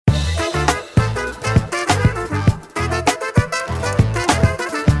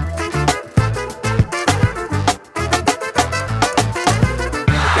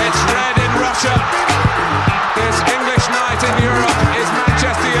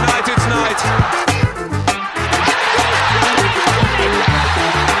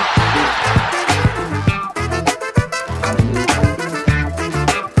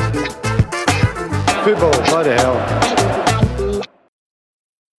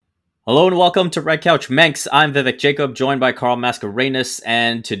Hello and welcome to Red Couch Manx. I'm Vivek Jacob, joined by Carl Mascarenhas,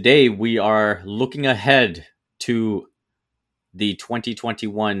 and today we are looking ahead to the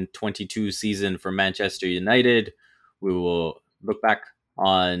 2021-22 season for Manchester United. We will look back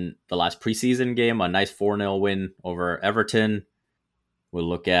on the last preseason game, a nice 4-0 win over Everton. We'll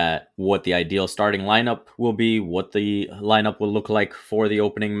look at what the ideal starting lineup will be, what the lineup will look like for the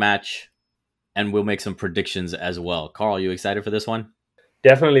opening match, and we'll make some predictions as well. Carl, you excited for this one?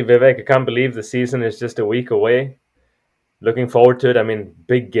 Definitely, Vivek. I can't believe the season is just a week away. Looking forward to it. I mean,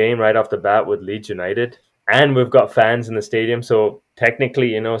 big game right off the bat with Leeds United. And we've got fans in the stadium. So,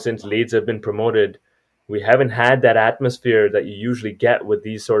 technically, since Leeds have been promoted, we haven't had that atmosphere that you usually get with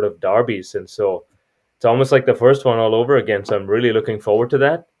these sort of derbies. And so, it's almost like the first one all over again. So, I'm really looking forward to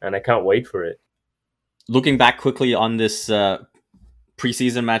that. And I can't wait for it. Looking back quickly on this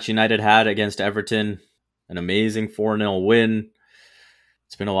preseason match United had against Everton, an amazing 4-0 win.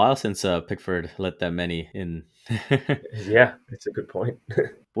 It's been a while since Pickford let that many in. Yeah, it's a good point.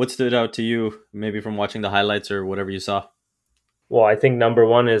 What stood out to you, maybe from watching the highlights or whatever you saw? Well, I think number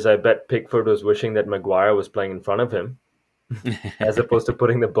one is I bet Pickford was wishing that Maguire was playing in front of him as opposed to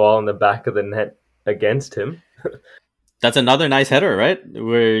putting the ball in the back of the net against him. That's another nice header, right?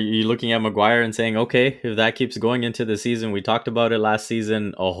 Where you're looking at Maguire and saying, okay, if that keeps going into the season, we talked about it last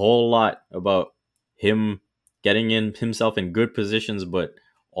season a whole lot about him getting in himself in good positions, but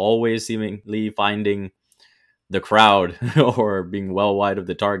always seemingly finding the crowd or being well wide of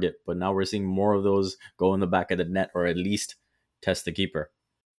the target. But now we're seeing more of those go in the back of the net or at least test the keeper.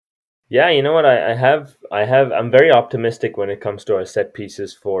 Yeah, you know what? I'm very optimistic when it comes to our set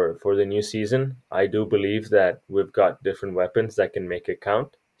pieces for the new season. I do believe that we've got different weapons that can make it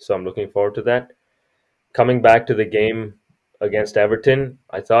count. So I'm looking forward to that. Coming back to the game against Everton,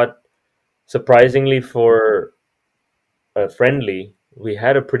 I thought surprisingly for a friendly, we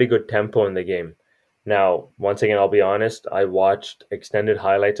had a pretty good tempo in the game. Now, once again, I'll be honest, I watched extended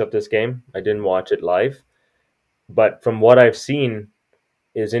highlights of this game. I didn't watch it live, but from what I've seen,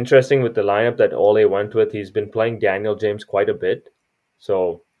 is interesting with the lineup that Ole went with. He's been playing Daniel James quite a bit.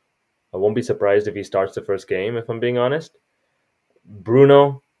 So I won't be surprised if he starts the first game, if I'm being honest.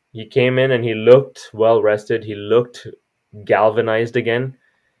 Bruno, he came in and he looked well rested. He looked galvanized again.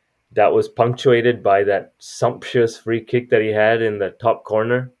 That was punctuated by that sumptuous free kick that he had in the top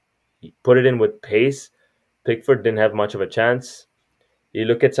corner. He put it in with pace. Pickford didn't have much of a chance. You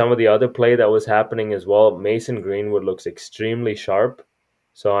look at some of the other play that was happening as well. Mason Greenwood looks extremely sharp.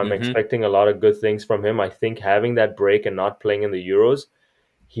 So I'm Mm-hmm. expecting a lot of good things from him. I think having that break and not playing in the Euros,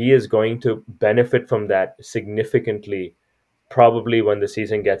 he is going to benefit from that significantly, probably when the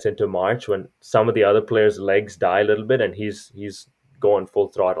season gets into March, when some of the other players' legs die a little bit and he's going full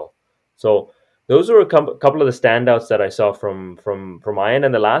throttle. So those were couple of the standouts that I saw from my end.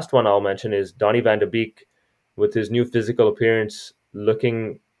 And the last one I'll mention is Donny van de Beek with his new physical appearance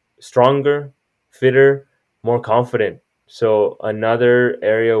looking stronger, fitter, more confident. So another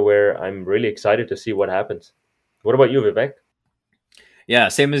area where I'm really excited to see what happens. What about you, Vivek? Yeah,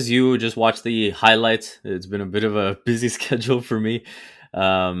 same as you. Just watch the highlights. It's been a bit of a busy schedule for me.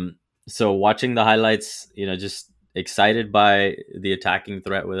 So watching the highlights, just excited by the attacking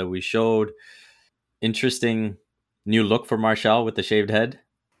threat that we showed. Interesting new look for Martial with the shaved head.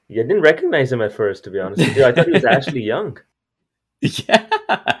 You didn't recognize him at first, to be honest with you. I thought he was actually young. Yeah.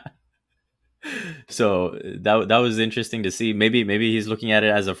 So that was interesting to see. Maybe he's looking at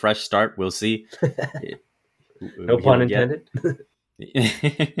it as a fresh start. We'll see. No pun He'll get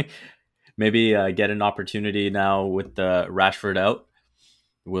intended. maybe get an opportunity now with Rashford out.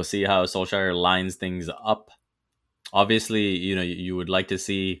 We'll see how Solskjaer lines things up. Obviously, you would like to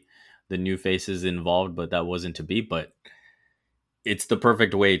see the new faces involved, but that wasn't to be. But it's the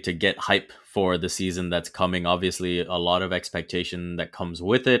perfect way to get hype for the season that's coming. Obviously, a lot of expectation that comes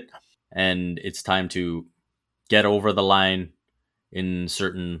with it, and it's time to get over the line in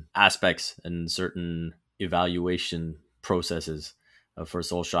certain aspects and certain evaluation processes for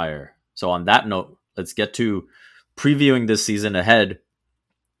Solskjaer. So, on that note, let's get to previewing this season ahead.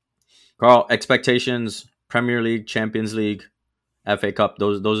 Carl, expectations: Premier League, Champions League, FA Cup.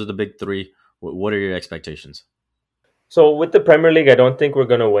 Those are the big three. What are your expectations? So with the Premier League, I don't think we're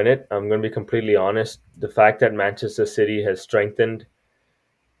going to win it. I'm going to be completely honest. The fact that Manchester City has strengthened,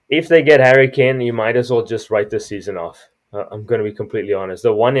 if they get Harry Kane, you might as well just write the season off. I'm going to be completely honest.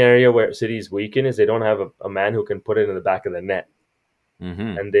 The one area where City is weakened is they don't have a man who can put it in the back of the net.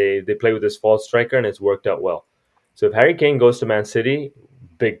 Mm-hmm. And they play with this false striker, and it's worked out well. So if Harry Kane goes to Man City,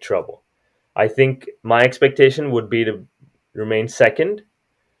 big trouble. I think my expectation would be to remain second.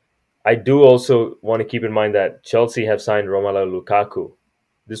 I do also want to keep in mind that Chelsea have signed Romelu Lukaku.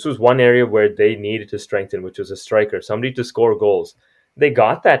 This was one area where they needed to strengthen, which was a striker, somebody to score goals. They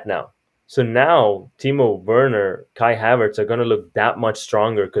got that now. So now Timo Werner, Kai Havertz are going to look that much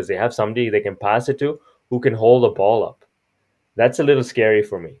stronger because they have somebody they can pass it to who can hold the ball up. That's a little scary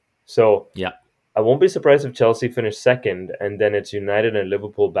for me. So Yeah, I won't be surprised if Chelsea finish second and then it's United and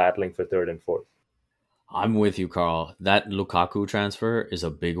Liverpool battling for third and fourth. I'm with you, Carl. That Lukaku transfer is a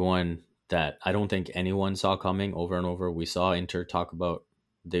big one that I don't think anyone saw coming. Over and over, we saw Inter talk about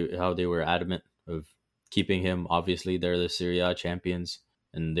how they were adamant of keeping him. Obviously, they're the Serie A champions,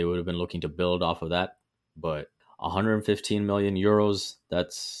 and they would have been looking to build off of that. But 115 million euros,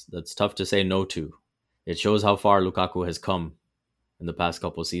 that's tough to say no to. It shows how far Lukaku has come in the past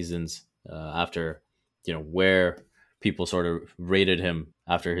couple of seasons after, where people sort of rated him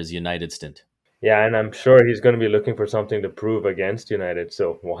after his United stint. Yeah, and I'm sure he's going to be looking for something to prove against United,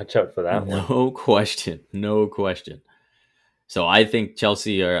 so watch out for that one. No question. No question. So I think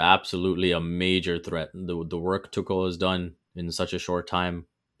Chelsea are absolutely a major threat. The work Tuchel has done in such a short time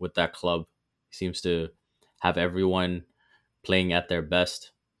with that club, he seems to have everyone playing at their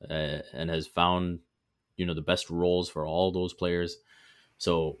best, and has found the best roles for all those players.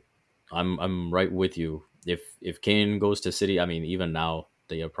 So I'm right with you. If Kane goes to City, I mean, even now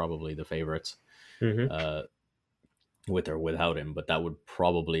they are probably the favorites. Hmm. Uh, with or without him, but that would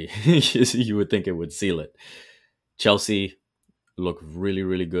probably you would think it would seal it. Chelsea look really,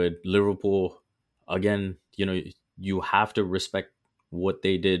 really good. Liverpool, again, you have to respect what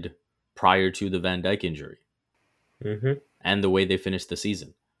they did prior to the Van Dijk injury Hmm. and the way they finished the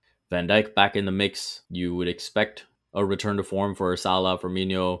season. Van Dijk back in the mix, you would expect a return to form for Salah,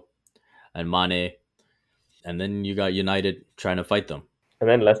 Firmino, and Mane, and then you got United trying to fight them. And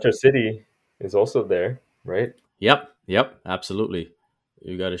then Leicester City is also there, right? Yep, absolutely.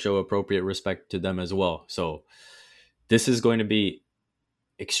 You got to show appropriate respect to them as well. So this is going to be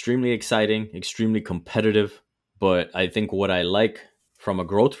extremely exciting, extremely competitive. But I think what I like from a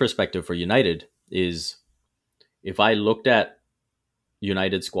growth perspective for United is if I looked at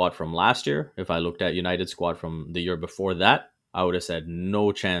United squad from last year, if I looked at United squad from the year before that, I would have said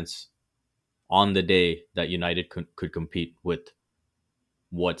no chance on the day that United could compete with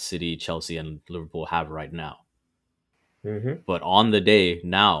what City, Chelsea, and Liverpool have right now. Hmm. But on the day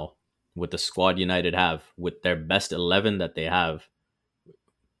now, with the squad United have, with their best 11 that they have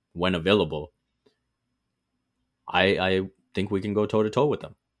when available, I think we can go toe to toe with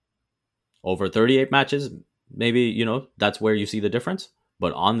them. Over 38 matches, maybe, that's where you see the difference.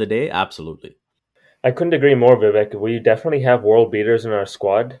 But on the day, absolutely. I couldn't agree more, Vivek. We definitely have world beaters in our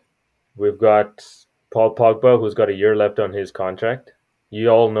squad. We've got Paul Pogba, who's got a year left on his contract. You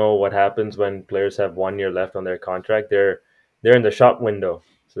all know what happens when players have 1 year left on their contract. They're in the shop window,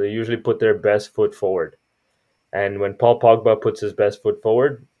 so they usually put their best foot forward. And when Paul Pogba puts his best foot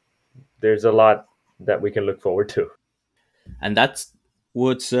forward, there's a lot that we can look forward to. And that's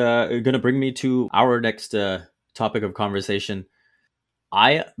what's going to bring me to our next topic of conversation.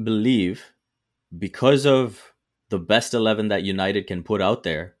 I believe because of the best 11 that United can put out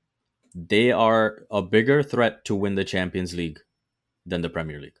there, they are a bigger threat to win the Champions League than the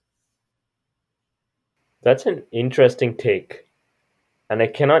Premier League. That's an interesting take, and I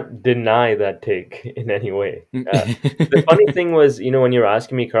cannot deny that take in any way. The funny thing was, when you were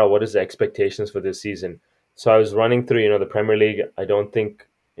asking me, Carl, what is the expectations for this season? So I was running through, the Premier League. I don't think,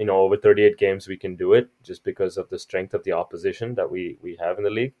 over 38 games we can do it just because of the strength of the opposition that we have in the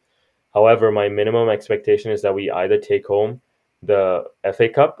league. However, my minimum expectation is that we either take home the FA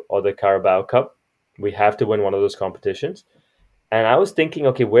Cup or the Carabao Cup. We have to win one of those competitions. And I was thinking,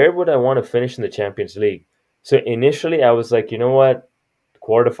 okay, where would I want to finish in the Champions League? So initially, I was like, you know what,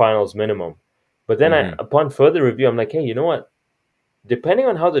 quarterfinals minimum. But then, Hmm. upon further review, I'm like, hey, you know what? Depending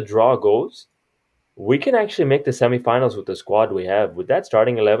on how the draw goes, we can actually make the semifinals with the squad we have. With that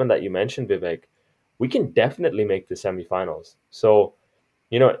starting 11 that you mentioned, Vivek, we can definitely make the semifinals. So,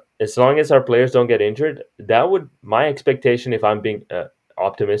 as long as our players don't get injured, that would my expectation, if I'm being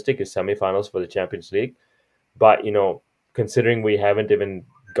optimistic, is semifinals for the Champions League. But considering we haven't even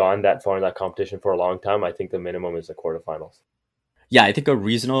gone that far in that competition for a long time, I think the minimum is the quarterfinals. Yeah, I think a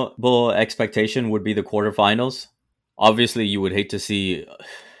reasonable expectation would be the quarterfinals. Obviously, you would hate to see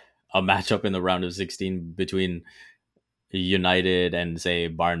a matchup in the round of 16 between United and say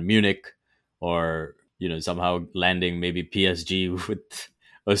Bayern Munich, or somehow landing maybe PSG with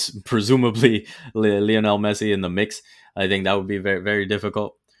presumably Lionel Messi in the mix. I think that would be very, very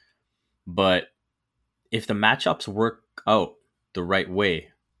difficult. But if the matchups work out the right way,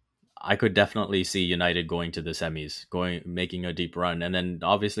 I could definitely see United going to the semis, making a deep run, and then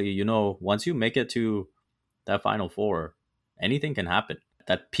obviously once you make it to that final four, anything can happen.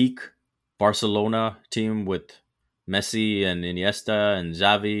 That peak Barcelona team with Messi and Iniesta and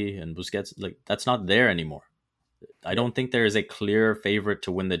Xavi and Busquets, like that's not there anymore. I Yeah. don't think there is a clear favorite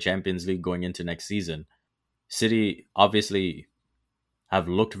to win the Champions League going into next season. City obviously have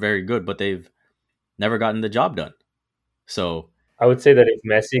looked very good, but they've never gotten the job done. So, I would say that if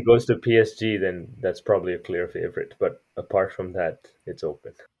Messi goes to PSG, then that's probably a clear favorite. But apart from that, it's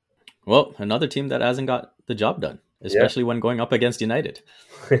open. well, another team that hasn't got the job done, Yeah. especially when going up against United.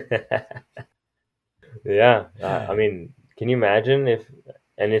 Yeah. I mean, can you imagine if,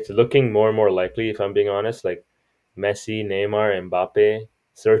 and it's looking more and more likely, if I'm being honest, like Messi, Neymar, Mbappe,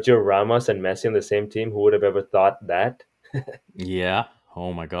 Sergio Ramos, and Messi on the same team? Who would have ever thought that? Yeah.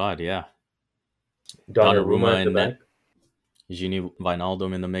 Oh my God. Yeah. Donnarumma Donnarumma at the in back. net, Gini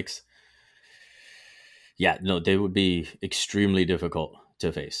Wijnaldum in the mix. Yeah, no, they would be extremely difficult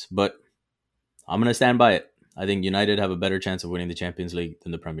to face. But I'm going to stand by it. I think United have a better chance of winning the Champions League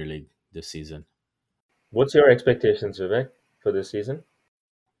than the Premier League this season. What's your expectations, Vivek, for this season?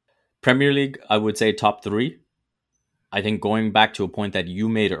 Premier League, I would say top three. I think going back to a point that you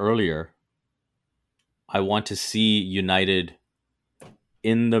made earlier, I want to see United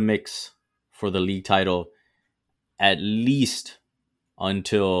in the mix for the league title at least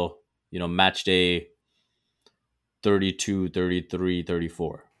until, match day 32, 33,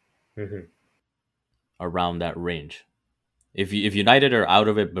 34, Hmm. around that range. If United are out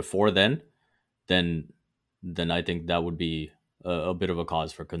of it before then I think that would be a bit of a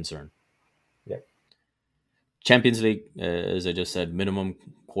cause for concern. Yeah. Champions League, as I just said, minimum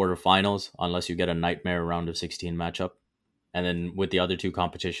quarterfinals unless you get a nightmare round of 16 matchup. And then with the other two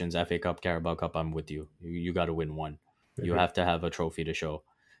competitions, FA Cup, Carabao Cup, I'm with you. You got to win one. You Hmm. have to have a trophy to show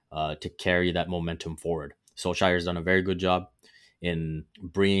to carry that momentum forward. Solskjaer's done a very good job in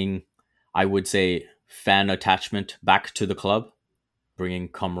bringing, I would say, fan attachment back to the club, bringing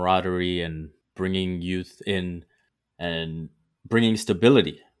camaraderie and bringing youth in and bringing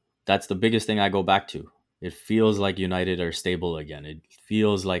stability. That's the biggest thing I go back to. It feels like United are stable again. It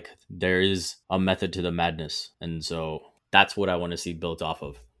feels like there is a method to the madness. And so that's what I want to see built off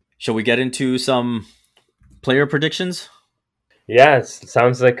of. Shall we get into some player predictions? Yeah, it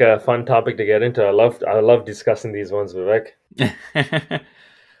sounds like a fun topic to get into. I love discussing these ones, Vivek.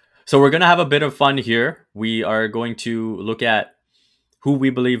 So we're going to have a bit of fun here. We are going to look at who we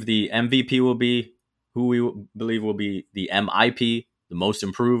believe the MVP will be, who we believe will be the MIP, the most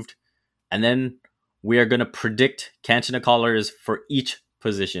improved, and then we are going to predict Cantona callers for each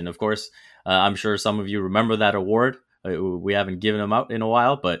position. Of course, I'm sure some of you remember that award. We haven't given them out in a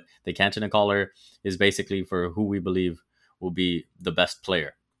while, but the Cantona caller is basically for who we believe will be the best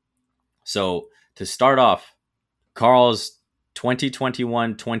player. So to start off, Carl's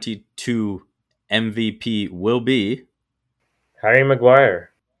 2021-22 MVP will be. Harry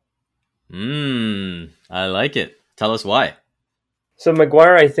Maguire. I like it. Tell us why. So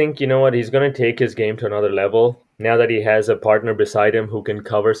Maguire, I think, you know what, he's going to take his game to another level now that he has a partner beside him who can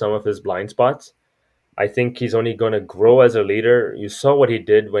cover some of his blind spots. I think he's only going to grow as a leader. You saw what he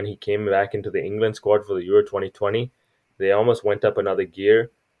did when he came back into the England squad for the Euro 2020. They almost went up another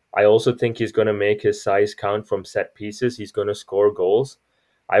gear. I also think he's going to make his size count from set pieces. He's going to score goals.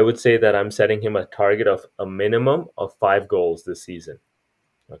 I would say that I'm setting him a target of a minimum of 5 goals this season.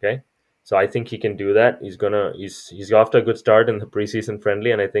 Okay, so I think he can do that. He's off to a good start in the preseason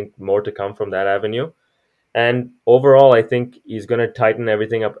friendly, and I think more to come from that avenue. And overall, I think he's going to tighten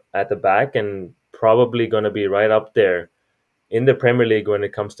everything up at the back and probably going to be right up there in the Premier League when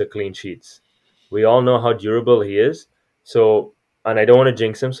it comes to clean sheets. We all know how durable he is. So, and I don't want to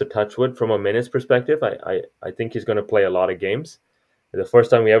jinx him, so touch wood from a minutes perspective, I think he's going to play a lot of games. The first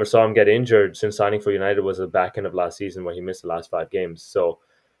time we ever saw him get injured since signing for United was the back end of last season when he missed the last 5 games. So,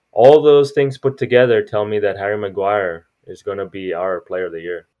 all those things put together tell me that Harry Maguire is going to be our player of the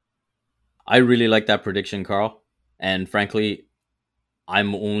year. I really like that prediction, Carl. And frankly,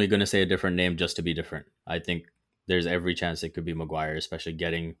 I'm only going to say a different name just to be different. I think there's every chance it could be Maguire, especially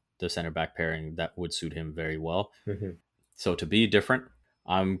getting the center back pairing that would suit him very well. Mhm. So to be different,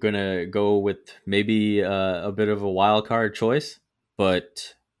 I'm going to go with maybe a bit of a wild card choice,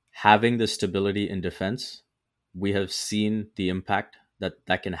 but having the stability in defense, we have seen the impact that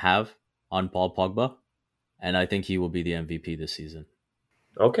that can have on Paul Pogba, and I think he will be the MVP this season.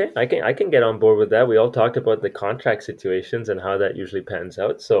 Okay, I can get on board with that. We all talked about the contract situations and how that usually pans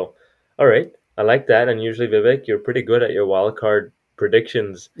out. So, all right, I like that. And usually, Vivek, you're pretty good at your wild card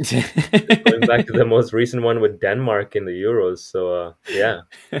predictions. Going back to the most recent one with Denmark in the Euros. So, yeah.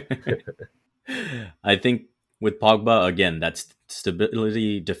 I think with Pogba again, that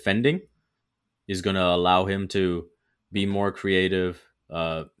stability defending is going to allow him to be more creative,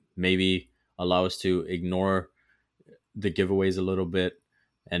 maybe allow us to ignore the giveaways a little bit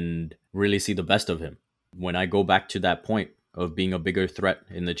and really see the best of him. When I go back to that point of being a bigger threat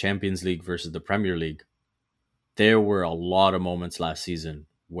in the Champions League versus the Premier League, there were a lot of moments last season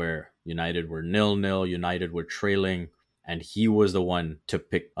where United were 0-0, United were trailing, and he was the one to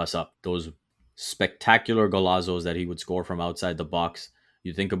pick us up. Those spectacular golazos that he would score from outside the box.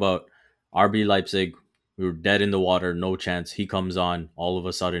 You think about RB Leipzig, we were dead in the water, no chance. He comes on, all of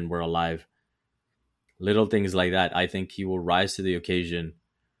a sudden we're alive. Little things like that. I think he will rise to the occasion,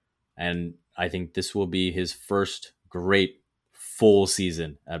 and I think this will be his first great full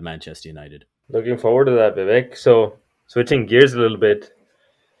season at Manchester United. Looking forward to that, Vivek. So, switching gears a little bit,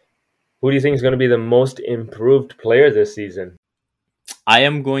 who do you think is going to be the most improved player this season? I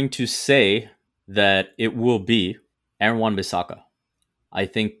am going to say that it will be Aaron Wan-Bissaka. I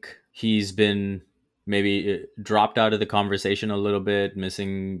think he's been maybe dropped out of the conversation a little bit,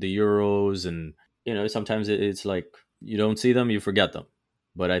 missing the Euros, and sometimes it's like you don't see them, you forget them.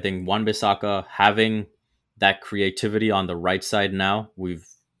 But I think Wan-Bissaka having that creativity on the right side now, we've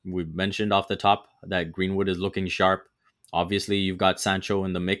mentioned off the top that Greenwood is looking sharp. Obviously, you've got Sancho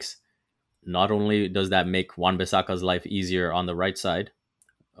in the mix. Not only does that make Wan-Bissaka's life easier on the right side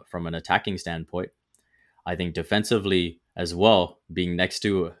from an attacking standpoint, I think defensively as well, being next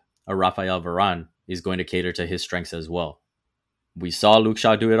to a Rafael Varane is going to cater to his strengths as well. We saw Luke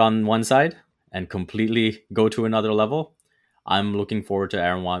Shaw do it on one side and completely go to another level. I'm looking forward to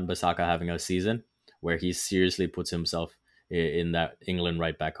Aaron Wan-Bissaka having a season where he seriously puts himself in that England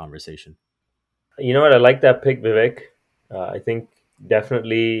right back conversation. You know what? I like that pick, Vivek. I think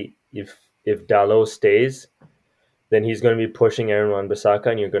definitely if Dalot stays, then he's going to be pushing Aaron Wan-Bissaka,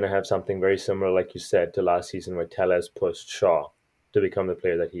 and you're going to have something very similar, like you said, to last season where Telles pushed Shaw to become the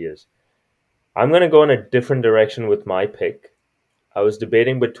player that he is. I'm going to go in a different direction with my pick. I was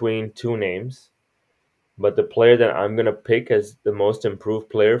debating between two names, but the player that I'm going to pick as the most improved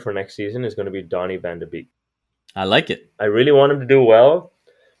player for next season is going to be Donny van de Beek. I like it. I really want him to do well.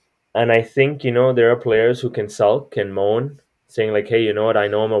 And I think, there are players who can sulk and moan, saying like, hey, you know what? I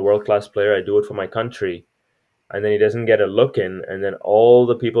know I'm a world-class player. I do it for my country. And then he doesn't get a look in. And then all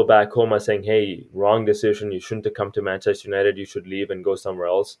the people back home are saying, hey, wrong decision. You shouldn't have come to Manchester United. You should leave and go somewhere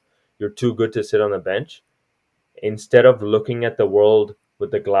else. You're too good to sit on the bench. Instead of looking at the world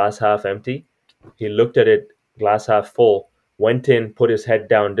with the glass half empty, he looked at it glass half full, went in, put his head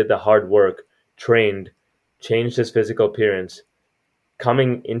down, did the hard work, trained, changed his physical appearance.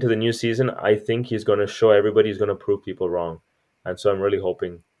 Coming into the new season, I think he's going to show everybody, he's going to prove people wrong. And so I'm really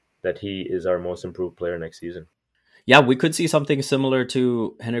hoping that he is our most improved player next season. Yeah, we could see something similar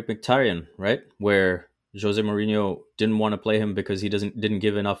to Henrik Mkhitaryan, right? Where Jose Mourinho didn't want to play him because he didn't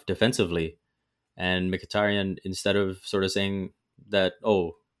give enough defensively. And Mkhitaryan, instead of sort of saying that,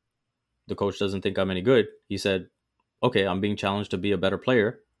 oh, the coach doesn't think I'm any good, he said, okay, I'm being challenged to be a better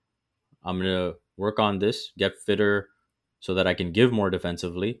player. I'm going to work on this, get fitter so that I can give more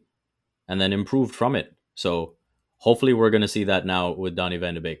defensively, and then improve from it. So hopefully we're going to see that now with Donny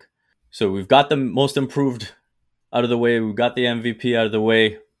van de Beek. So we've got the most improved out of the way. We've got the MVP out of the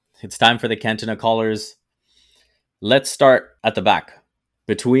way. It's time for the Cantona callers. Let's start at the back.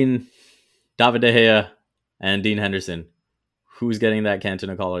 Between David De Gea and Dean Henderson, who's getting that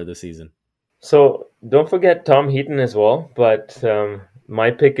Cantona collar this season? So don't forget Tom Heaton as well, but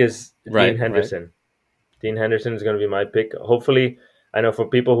my pick is Dean Henderson. Right. Dean Henderson is going to be my pick. Hopefully, I know for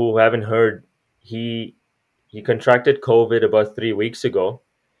people who haven't heard, he contracted COVID about 3 weeks ago,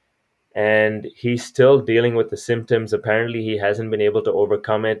 and he's still dealing with the symptoms. Apparently, he hasn't been able to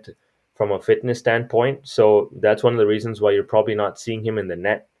overcome it from a fitness standpoint. So that's one of the reasons why you're probably not seeing him in the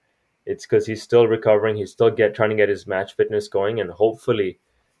net. It's because he's still recovering. He's still trying to get his match fitness going, and hopefully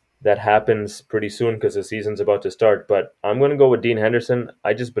that happens pretty soon because the season's about to start. But I'm going to go with Dean Henderson.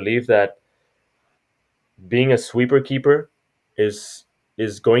 I just believe that being a sweeper keeper is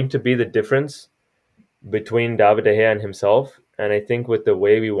going to be the difference between David De Gea and himself. And I think with the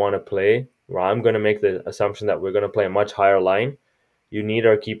way we want to play, where I'm going to make the assumption that we're going to play a much higher line, you need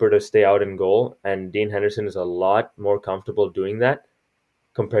our keeper to stay out in goal. And Dean Henderson is a lot more comfortable doing that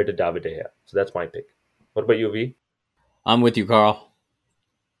compared to David De Gea. So that's my pick. What about you, V? I'm with you, Carl.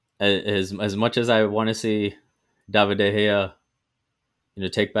 As much as I want to see David De Gea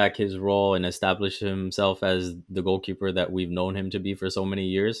take back his role and establish himself as the goalkeeper that we've known him to be for so many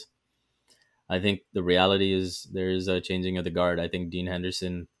years, I think the reality is there is a changing of the guard. I think Dean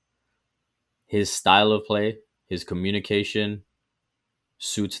Henderson, his style of play, his communication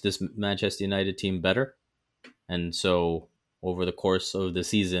suits this Manchester United team better. And so over the course of the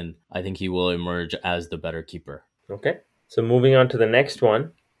season, I think he will emerge as the better keeper. Okay. So moving on to the next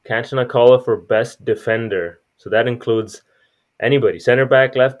one, Cantona Colla for best defender. So that includes anybody, center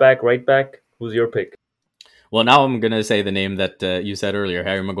back, left back, right back. Who's your pick? Well, now I'm gonna say the name that you said earlier,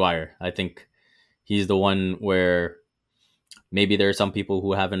 Harry Maguire. I think he's the one where maybe there are some people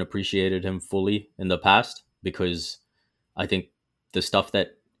who haven't appreciated him fully in the past because I think the stuff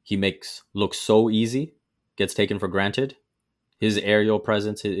that he makes look so easy gets taken for granted. His aerial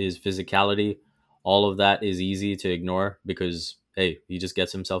presence, his physicality, all of that is easy to ignore because hey, he just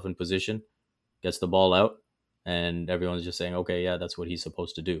gets himself in position, gets the ball out, and everyone's just saying, okay, yeah, that's what he's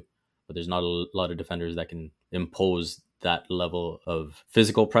supposed to do. But there's not a lot of defenders that can impose that level of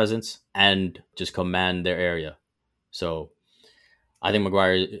physical presence and just command their area. So I think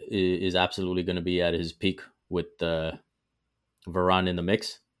Maguire is absolutely going to be at his peak with Varane in the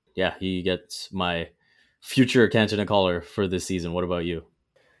mix. Yeah, he gets my future Cantona Collar for this season. What about you?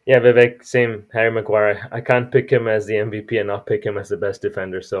 Yeah, Vivek, same. Harry Maguire. I can't pick him as the MVP and not pick him as the best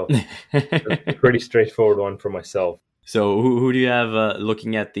defender. So a pretty straightforward one for myself. So who do you have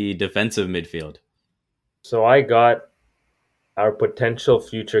looking at the defensive midfield? So I got our potential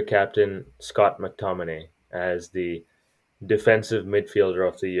future captain, Scott McTominay, as the defensive midfielder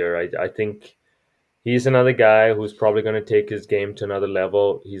of the year. I think he's another guy who's probably going to take his game to another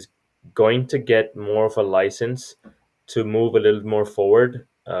level. He's going to get more of a license to move a little more forward,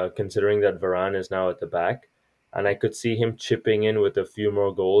 considering that Varane is now at the back. And I could see him chipping in with a few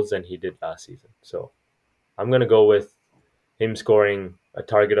more goals than he did last season. So I'm going to go with him scoring a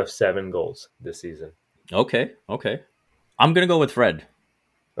target of 7 goals this season. Okay, okay. I'm gonna go with Fred.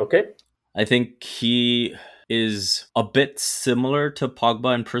 Okay. I think he is a bit similar to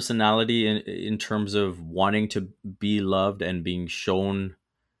Pogba in personality in terms of wanting to be loved and being shown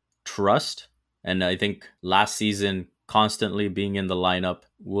trust. And I think last season, constantly being in the lineup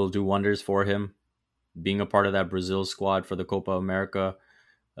will do wonders for him. Being a part of that Brazil squad for the Copa America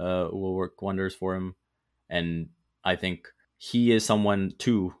will work wonders for him. And I think he is someone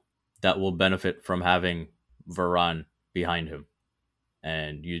too that will benefit from having Varane behind him.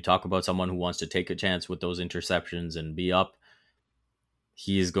 And you talk about someone who wants to take a chance with those interceptions and be up.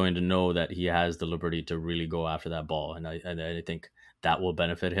 He is going to know that he has the liberty to really go after that ball, and I think that will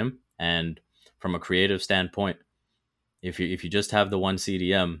benefit him. And from a creative standpoint, if you just have the one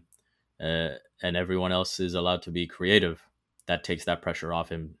CDM and everyone else is allowed to be creative, that takes that pressure off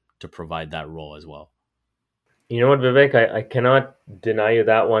him to provide that role as well. You know what, Vivek? I cannot deny you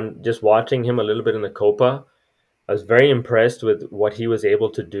that one. Just watching him a little bit in the Copa, I was very impressed with what he was able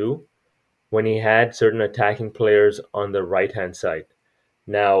to do when he had certain attacking players on the right hand side.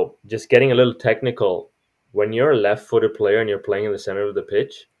 Now, just getting a little technical, when you're a left footed player and you're playing in the center of the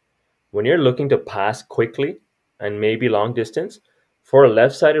pitch, when you're looking to pass quickly and maybe long distance, for a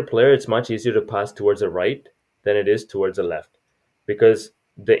left sided player, it's much easier to pass towards the right than it is towards the left because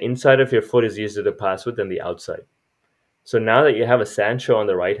the inside of your foot is easier to pass with than the outside. So now that you have a Sancho on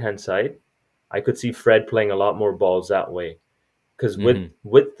the right hand side, I could see Fred playing a lot more balls that way. Because with Mm-hmm.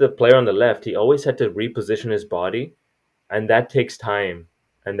 with the player on the left, he always had to reposition his body, and that takes time,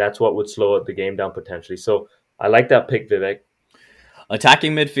 and that's what would slow the game down potentially. So I like that pick, Vivek.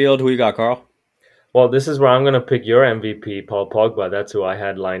 Attacking midfield, who you got, Carl? Well, this is where I'm going to pick your MVP, Paul Pogba. That's who I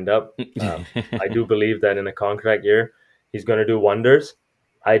had lined up. I do believe that in a contract year, he's going to do wonders.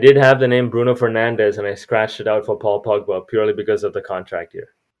 I did have the name Bruno Fernandes, and I scratched it out for Paul Pogba purely because of the contract year.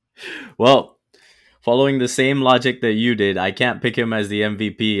 Well, following the same logic that you did, I can't pick him as the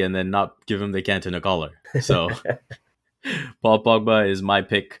MVP and then not give him the Cantona collar. So Paul Pogba is my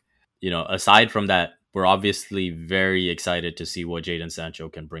pick. Aside from that, we're obviously very excited to see what Jadon Sancho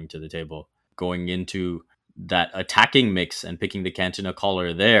can bring to the table. Going into that attacking mix and picking the Cantona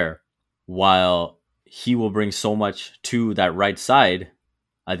collar there, while he will bring so much to that right side,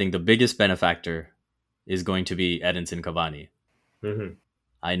 I think the biggest benefactor is going to be Edinson Cavani. Hmm.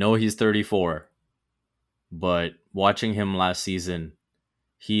 I know he's 34, but watching him last season,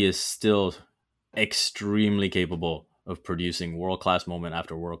 he is still extremely capable of producing world class moment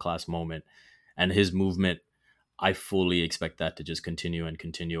after world class moment. And his movement, I fully expect that to just continue and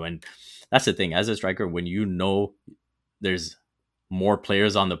continue. And that's the thing, as a striker, when you know there's more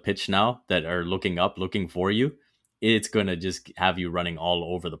players on the pitch now that are looking up, looking for you, it's going to just have you running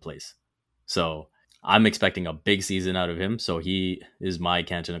all over the place. So I'm expecting a big season out of him. So he is my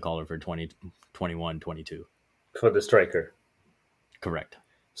Cantona caller for 2021, 22. For the striker. Correct.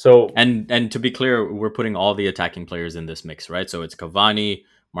 So, And to be clear, we're putting all the attacking players in this mix, right? So it's Cavani,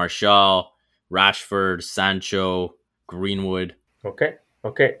 Martial, Rashford, Sancho, Greenwood. okay.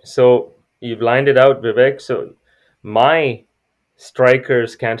 Okay. So you've lined it out, Vivek. So my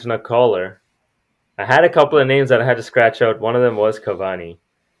striker's Cantona collar I had a couple of names that I had to scratch out. One of them was Cavani.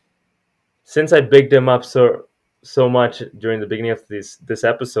 Since I bigged him up so much during the beginning of this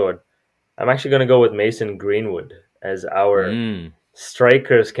episode, I'm actually going to go with Mason Greenwood as our Mm.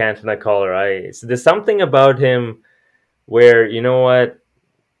 striker's Cantona caller. There's something about him where, you know what,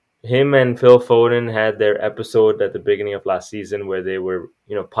 him and Phil Foden had their episode at the beginning of last season where they were,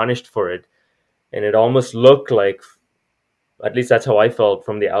 punished for it, and it almost looked like, at least that's how I felt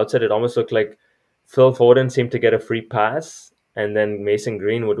from the outset, it almost looked like Phil Foden seemed to get a free pass, and then Mason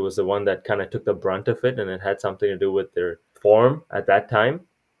Greenwood was the one that kind of took the brunt of it, and it had something to do with their form at that time.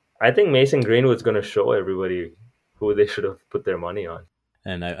 I think Mason Greenwood's going to show everybody who they should have put their money on.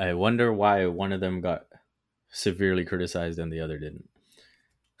 And I wonder why one of them got severely criticized and the other didn't.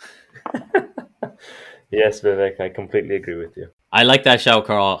 Yes, Vivek, I completely agree with you. I like that shout,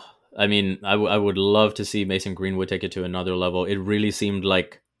 Carl. I mean, I would love to see Mason Greenwood take it to another level. It really seemed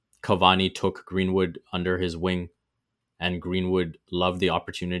like Cavani took Greenwood under his wing, and Greenwood loved the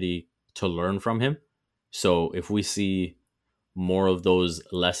opportunity to learn from him. So if we see more of those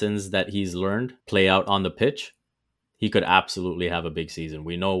lessons that he's learned play out on the pitch, he could absolutely have a big season.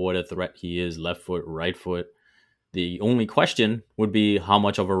 We know what a threat he is, left foot, right foot. The only question would be how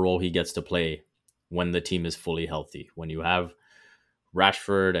much of a role he gets to play when the team is fully healthy. When you have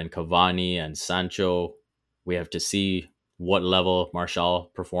Rashford and Cavani and Sancho, we have to see what level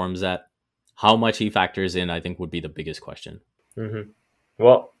Martial performs at. How much he factors in, I think, would be the biggest question. Mm-hmm.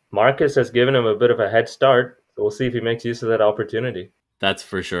 Well, Marcus has given him a bit of a head start. So we'll see if he makes use of that opportunity. That's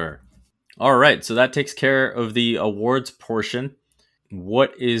for sure. All right, so that takes care of the awards portion.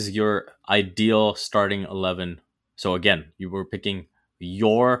 What is your ideal starting 11? So again, you were picking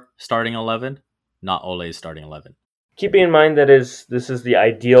your starting 11, not Ole's starting 11. Keeping in mind that this is the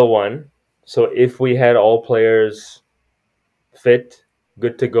ideal one. So if we had all players fit,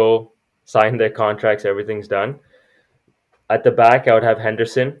 good to go, signed their contracts, everything's done. At the back, I would have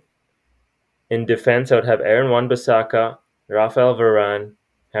Henderson. In defense, I would have Aaron Wan-Bissaka, Rafael Varane,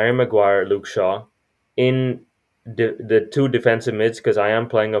 Harry Maguire, Luke Shaw. In the two defensive mids, because I am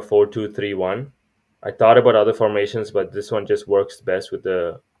playing a 4-2-3-1. I thought about other formations, but this one just works best with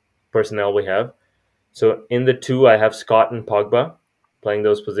the personnel we have. So in the two, I have Scott and Pogba playing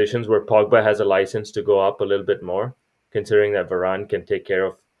those positions where Pogba has a license to go up a little bit more, considering that Varane can take care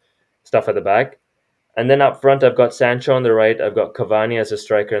of stuff at the back. And then up front, I've got Sancho on the right, I've got Cavani as a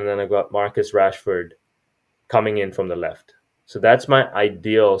striker, and then I've got Marcus Rashford coming in from the left. So that's my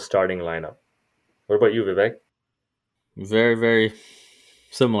ideal starting lineup. What about you, Vivek? Very, very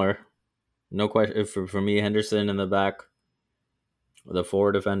similar. No question. For me, Henderson in the back. The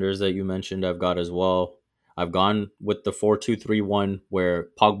four defenders that you mentioned, I've got as well. I've gone with the 4-2-3-1, where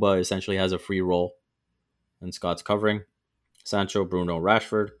Pogba essentially has a free role and Scott's covering. Sancho, Bruno,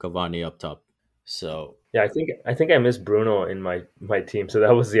 Rashford, Cavani up top. So yeah, I think I missed Bruno in my team, so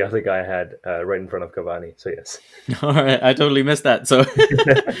that was the other guy I had right in front of Cavani. So yes. All right, I totally missed that. So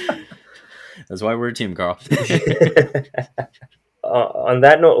that's why we're a team, Carl. On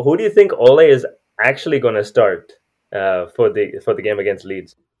that note, who do you think Ole is actually going to start for the game against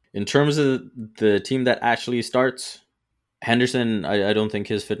Leeds? In terms of the team that actually starts, Henderson, I don't think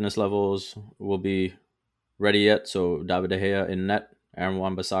his fitness levels will be ready yet. So David De Gea in net, Aaron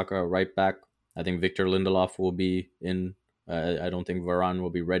Wan-Bissaka right back. I think Victor Lindelof will be in. I don't think Varane will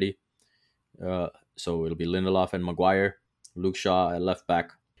be ready. So it'll be Lindelof and Maguire, Luke Shaw at left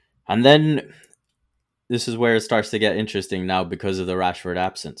back. And then this is where it starts to get interesting now because of the Rashford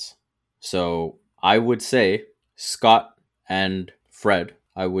absence. So I would say Scott and Fred.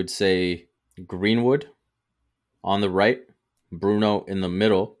 I would say Greenwood on the right, Bruno in the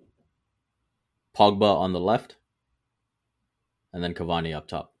middle, Pogba on the left, and then Cavani up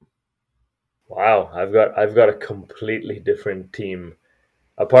top. Wow, I've got a completely different team.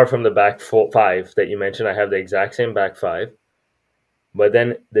 Apart from the back five that you mentioned, I have the exact same back five. But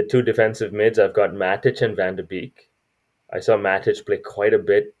then the two defensive mids, I've got Matic and Van de Beek. I saw Matic play quite a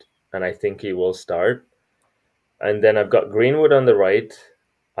bit, and I think he will start. And then I've got Greenwood on the right.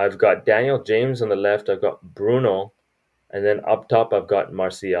 I've got Daniel James on the left. I've got Bruno. And then up top, I've got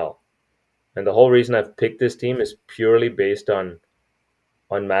Martial. And the whole reason I've picked this team is purely based on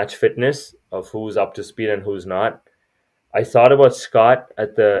match fitness of who's up to speed and who's not. I thought about Scott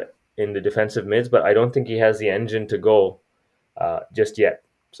in the defensive mids, but I don't think he has the engine to go just yet.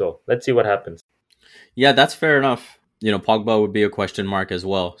 So let's see what happens. Yeah, that's fair enough. Pogba would be a question mark as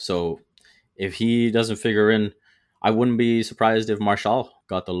well. So if he doesn't figure in, I wouldn't be surprised if Martial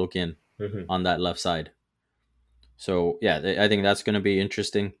got the look in on that left side. So yeah, I think that's going to be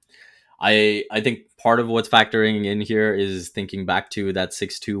interesting. I think part of what's factoring in here is thinking back to that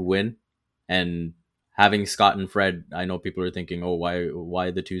 6-2 win and having Scott and Fred, I know people are thinking, oh, why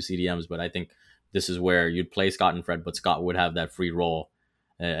the two CDMs? But I think this is where you'd play Scott and Fred, but Scott would have that free role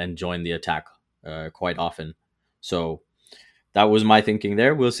and join the attack quite often. So that was my thinking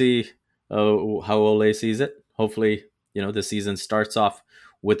there. We'll see how Ole sees it. Hopefully, the season starts off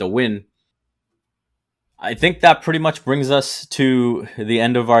with a win. I think that pretty much brings us to the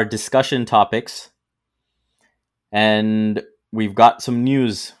end of our discussion topics. And we've got some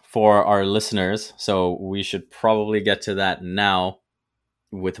news for our listeners, so we should probably get to that now.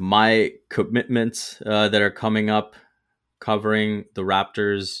 With my commitments that are coming up, covering the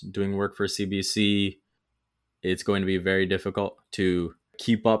Raptors, doing work for CBC, it's going to be very difficult to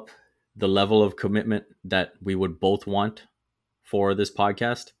keep up the level of commitment that we would both want for this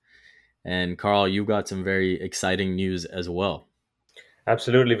podcast. And Carl, you got some very exciting news as well.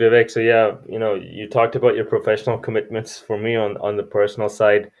 Absolutely, Vivek. So yeah, you talked about your professional commitments. For me, on the personal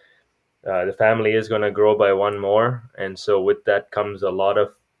side, the family is going to grow by one more, and so with that comes a lot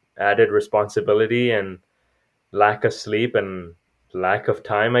of added responsibility and lack of sleep and lack of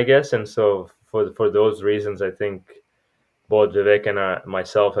time, I guess. And so for those reasons, I think both Vivek and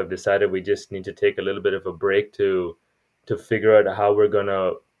myself have decided we just need to take a little bit of a break to figure out how we're going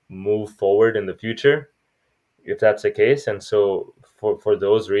to move forward in the future, if that's the case. And so for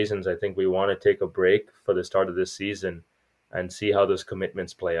those reasons, I think we want to take a break for the start of this season and see how those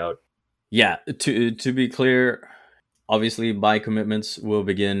commitments play out. Yeah, to be clear, obviously my commitments will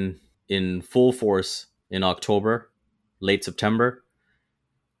begin in full force in October, late September.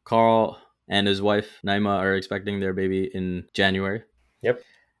 Carl and his wife Naima are expecting their baby in January. Yep.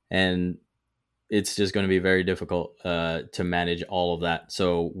 And it's just going to be very difficult to manage all of that.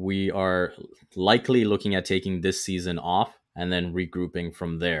 So we are likely looking at taking this season off and then regrouping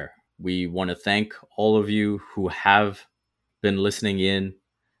from there. We want to thank all of you who have been listening in.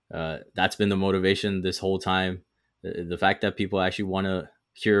 That's been the motivation this whole time. The fact that people actually want to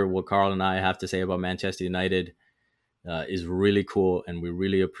hear what Carl and I have to say about Manchester United is really cool, and we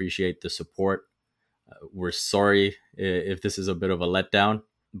really appreciate the support. We're sorry if this is a bit of a letdown,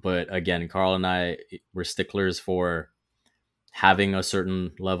 but again, Carl and I, we're sticklers for having a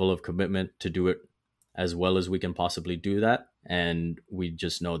certain level of commitment to do it as well as we can possibly do that, and we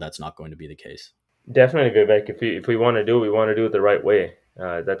just know that's not going to be the case. Definitely, Vivek. If we want to do it, we want to do it the right way.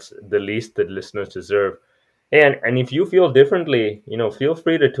 That's the least that listeners deserve. And if you feel differently, feel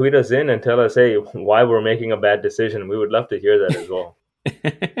free to tweet us in and tell us, hey, why we're making a bad decision. We would love to hear that as well.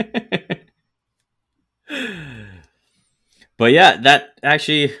 But yeah, that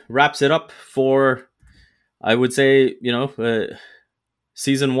actually wraps it up for, I would say,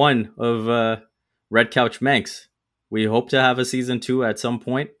 season 1 of Red Couch Manx. We hope to have a season 2 at some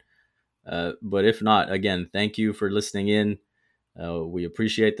point. But if not, again, thank you for listening in. We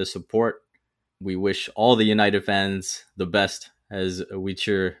appreciate the support. We wish all the United fans the best as we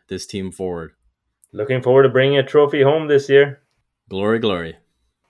cheer this team forward. Looking forward to bringing a trophy home this year. Glory, glory.